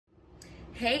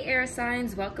Hey air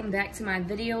signs, welcome back to my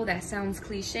video. That sounds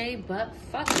cliche, but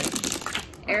fuck it.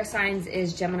 Air signs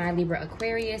is Gemini, Libra,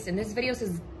 Aquarius, and this video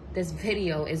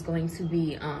is going to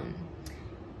be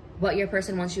what your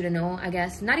person wants you to know, I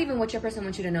guess. Not even what your person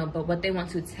wants you to know, but what they want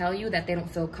to tell you that they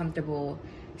don't feel comfortable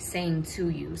saying to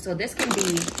you. So this can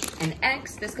be an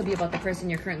ex, this could be about the person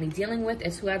you're currently dealing with.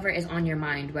 It's whoever is on your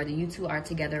mind, whether you two are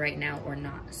together right now or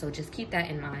not. So just keep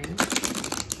that in mind.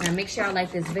 Now make sure y'all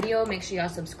like this video, make sure y'all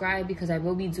subscribe because I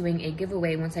will be doing a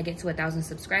giveaway once I get to 1,000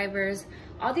 subscribers.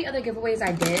 All the other giveaways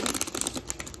I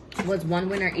did was one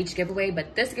winner each giveaway,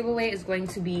 but this giveaway is going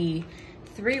to be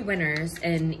 3 winners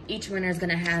and each winner is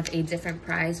gonna have a different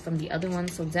prize from the other one.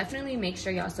 So definitely make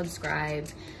sure y'all subscribe.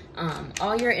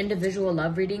 All your individual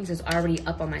love readings is already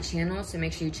up on my channel, so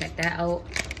make sure you check that out.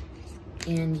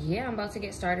 And yeah, I'm about to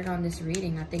get started on this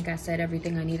reading. I think I said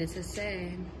everything I needed to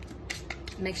say.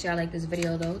 Make sure I like this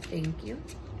video though, thank you.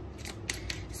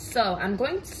 So I'm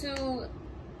going to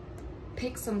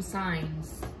pick some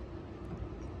signs.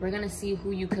 We're gonna see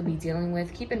who you could be dealing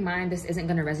with. Keep in mind, this isn't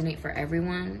gonna resonate for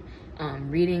everyone.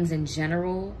 Readings in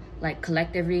general, like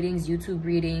collective readings, YouTube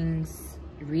readings,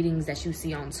 readings that you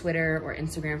see on Twitter or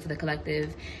Instagram for the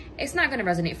collective, it's not gonna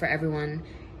resonate for everyone.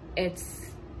 It's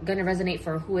gonna resonate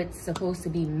for who it's supposed to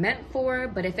be meant for,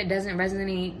 but if it doesn't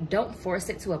resonate, don't force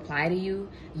it to apply to you.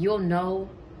 You'll know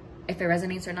if it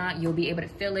resonates or not. You'll be able to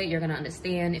feel it. You're gonna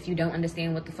understand. If you don't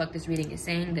understand what the fuck this reading is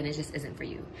saying, then it just isn't for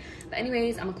you. But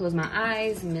anyways, I'm gonna close my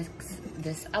eyes, mix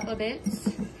this up a bit,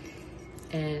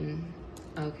 and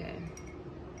okay,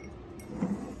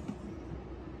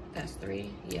 that's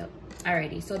 3. Yep.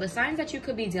 Alrighty, so the signs that you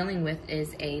could be dealing with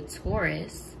is a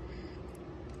Taurus.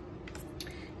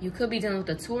 You could be dealing with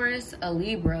a Taurus, a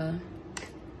Libra,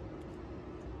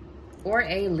 or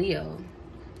a Leo.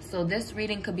 So this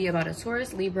reading could be about a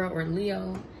Taurus, Libra, or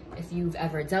Leo, if you've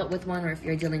ever dealt with one or if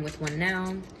you're dealing with one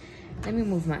now. Let me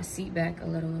move my seat back a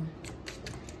little.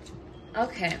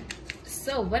 Okay,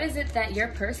 so what is it that your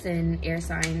person, air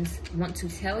signs, want to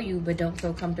tell you but don't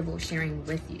feel comfortable sharing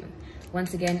with you?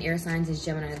 Once again, air signs is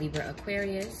Gemini, Libra,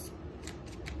 Aquarius.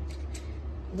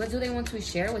 What do they want to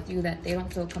share with you that they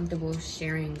don't feel comfortable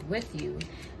sharing with you?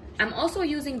 I'm also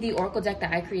using the Oracle deck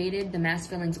that I created, the Mass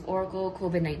Feelings Oracle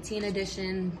COVID-19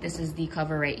 edition. This is the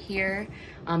cover right here.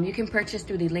 You can purchase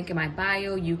through the link in my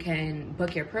bio. You can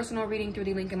book your personal reading through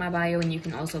the link in my bio, and you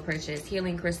can also purchase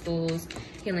healing crystals,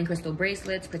 healing crystal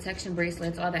bracelets, protection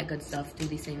bracelets, all that good stuff through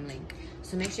the same link.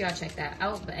 So make sure y'all check that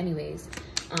out. But anyways,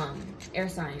 air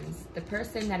signs, the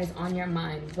person that is on your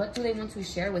mind, what do they want to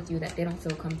share with you that they don't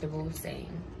feel comfortable saying?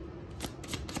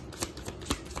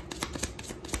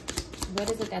 What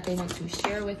is it that they want to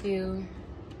share with you?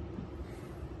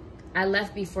 I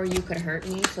left before you could hurt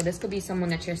me. So this could be someone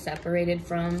that you're separated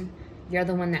from. You're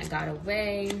the one that got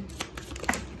away.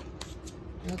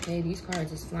 Okay, these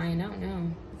cards is flying out now.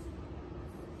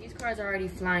 These cards are already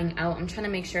flying out. I'm trying to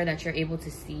make sure that you're able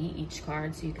to see each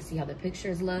card so you can see how the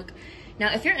pictures look.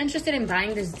 Now, if you're interested in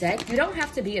buying this deck, you don't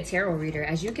have to be a tarot reader.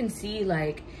 As you can see,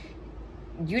 like,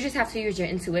 you just have to use your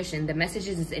intuition. The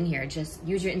messages is in here. Just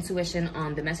use your intuition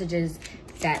on the messages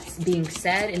that's being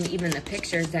said and even the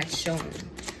pictures that's shown.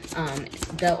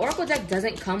 The Oracle deck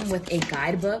doesn't come with a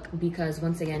guidebook because,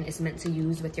 once again, it's meant to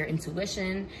use with your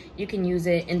intuition. You can use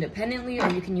it independently or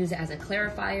you can use it as a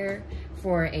clarifier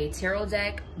for a tarot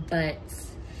deck. But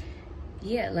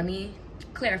yeah, let me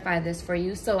clarify this for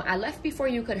you. So I left before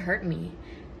you could hurt me.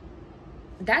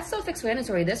 That's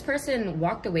self-explanatory. This person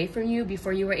walked away from you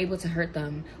before you were able to hurt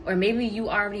them. Or maybe you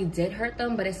already did hurt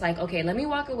them, but it's like, okay, let me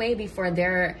walk away before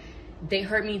they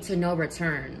hurt me to no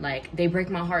return. Like, they break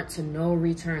my heart to no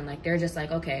return. Like, they're just like,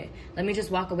 okay, let me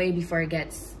just walk away before it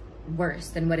gets worse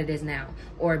than what it is now.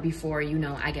 Or before, you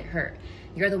know, I get hurt.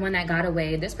 You're the one that got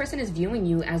away. This person is viewing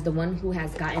you as the one who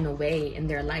has gotten away in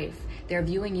their life. They're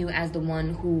viewing you as the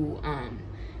one who,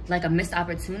 like a missed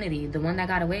opportunity, the one that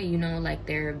got away, you know, like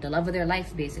they're the love of their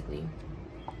life, basically.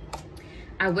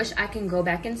 I wish I can go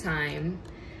back in time.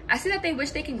 I see that they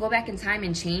wish they can go back in time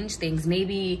and change things,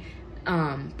 maybe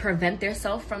prevent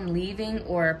themselves from leaving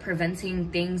or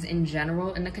preventing things in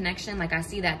general in the connection. Like, I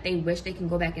see that they wish they can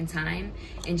go back in time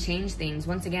and change things.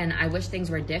 Once again, I wish things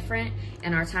were different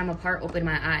and our time apart opened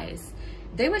my eyes.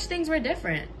 They wish things were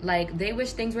different. Like, they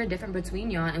wish things were different between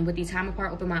y'all, and with the time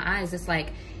apart open my eyes, it's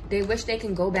like they wish they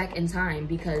can go back in time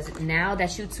because now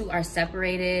that you two are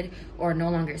separated or no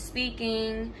longer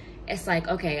speaking, it's like,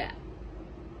 okay,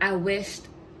 I wished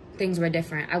things were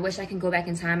different. I wish I can go back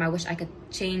in time. I wish I could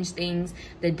change things.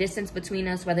 The distance between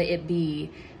us, whether it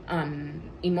be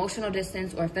emotional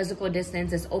distance or physical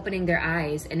distance, is opening their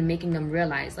eyes and making them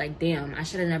realize, like, damn, I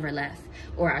should have never left,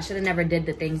 or I should have never did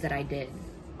the things that I did.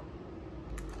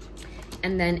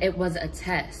 and then it was a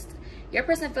test. Your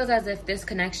person feels as if this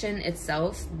connection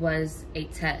itself was a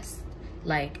test.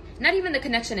 Like, not even the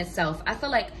connection itself. I feel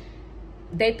like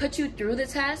they put you through the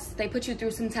test. They put you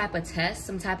through some type of test,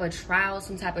 some type of trial,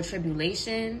 some type of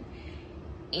tribulation.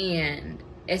 And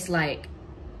it's like,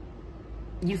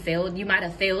 you failed. You might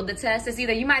have failed the test. It's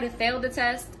either you might have failed the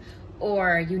test,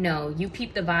 or, you know, you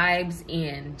peeped the vibes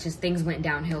and just things went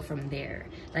downhill from there.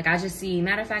 Like, I just see,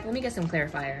 matter of fact, let me get some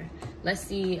clarifier. Let's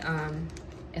see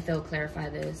if it'll clarify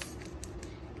this.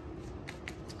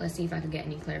 Let's see if I can get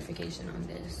any clarification on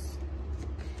this.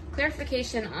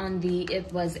 Clarification on the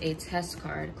it was a test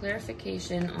card.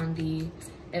 Clarification on the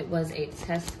it was a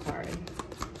test card.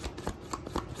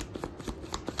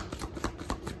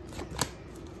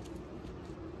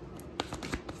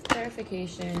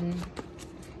 Clarification.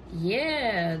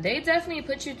 Yeah, they definitely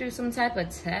put you through some type of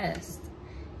test.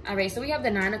 All right, so we have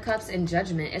the Nine of Cups and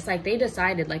Judgment. It's like they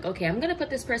decided, like, okay, I'm gonna put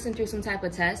this person through some type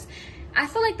of test. I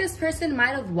feel like this person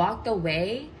might have walked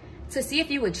away to see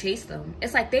if you would chase them.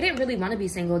 It's like they didn't really want to be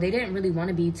single. They didn't really want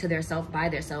to be to their self by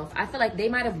their self. I feel like they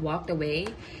might have walked away,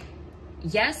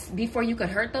 yes, before you could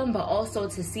hurt them, but also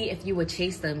to see if you would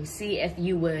chase them, see if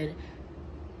you would,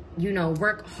 you know,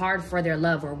 work hard for their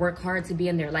love or work hard to be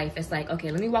in their life. It's like,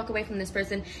 okay, let me walk away from this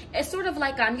person. It's sort of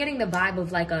like, I'm getting the vibe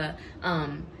of like a,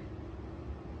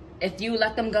 if you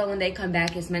let them go and they come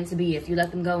back, it's meant to be. If you let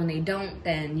them go and they don't,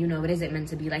 then, you know, it isn't meant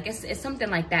to be. Like, it's something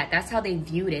like that. That's how they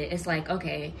viewed it. It's like,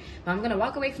 okay, I'm going to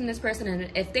walk away from this person.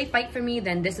 And if they fight for me,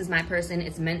 then this is my person.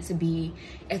 It's meant to be.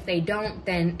 If they don't,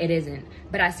 then it isn't.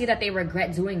 But I see that they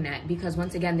regret doing that because,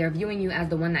 once again, they're viewing you as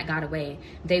the one that got away.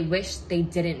 They wish they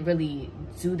didn't really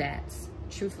do that,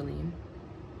 truthfully.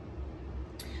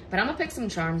 But I'm going to pick some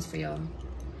charms for y'all.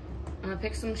 I'm gonna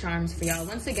pick some charms for y'all.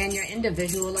 Once again, your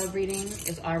individual love reading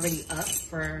is already up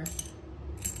for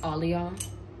all of y'all.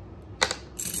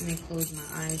 Let me close my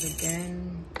eyes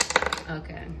again.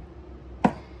 Okay.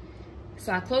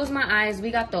 So I closed my eyes. We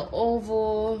got the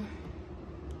oval.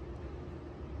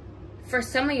 For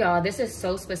some of y'all, this is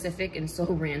so specific and so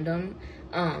random.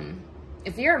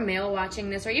 If you're a male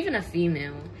watching this, or even a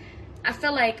female, I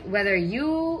feel like whether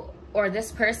you or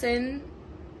this person,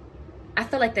 I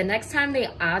feel like the next time they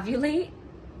ovulate,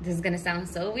 this is going to sound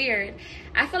so weird.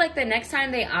 I feel like the next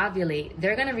time they ovulate,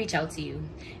 they're going to reach out to you.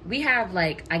 We have,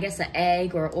 like, I guess an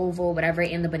egg or oval, whatever,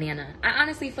 in the banana. I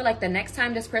honestly feel like the next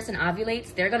time this person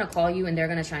ovulates, they're going to call you and they're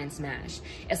going to try and smash.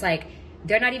 It's like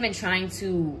they're not even trying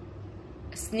to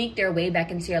sneak their way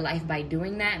back into your life by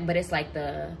doing that. But it's like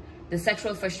the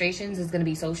sexual frustrations is going to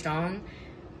be so strong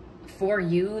for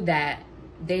you that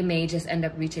they may just end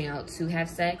up reaching out to have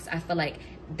sex. I feel like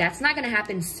that's not going to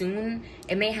happen soon.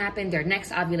 It may happen their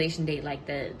next ovulation date, like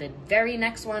the very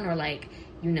next one, or like,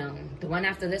 you know, the one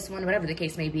after this one, whatever the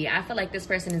case may be. I feel like this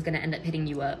person is going to end up hitting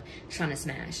you up, trying to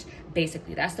smash.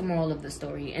 Basically, that's the moral of the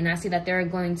story. And I see that they're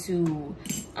going to,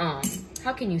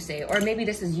 how can you say, or maybe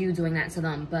this is you doing that to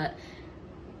them, but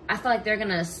I feel like they're going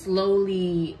to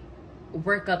slowly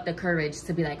work up the courage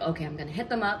to be like, okay, I'm going to hit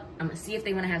them up. I'm going to see if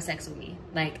they want to have sex with me.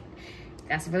 Like,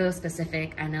 that's real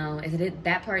specific. I know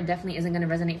that part definitely isn't going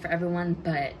to resonate for everyone,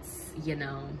 but, you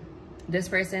know, this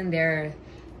person, they're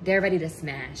ready to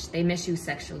smash. They miss you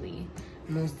sexually,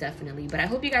 most definitely. But I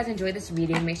hope you guys enjoyed this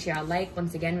reading. Make sure y'all like.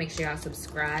 Once again, make sure y'all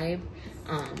subscribe.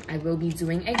 I will be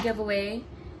doing a giveaway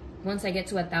once I get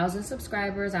to 1,000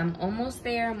 subscribers. I'm almost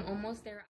there.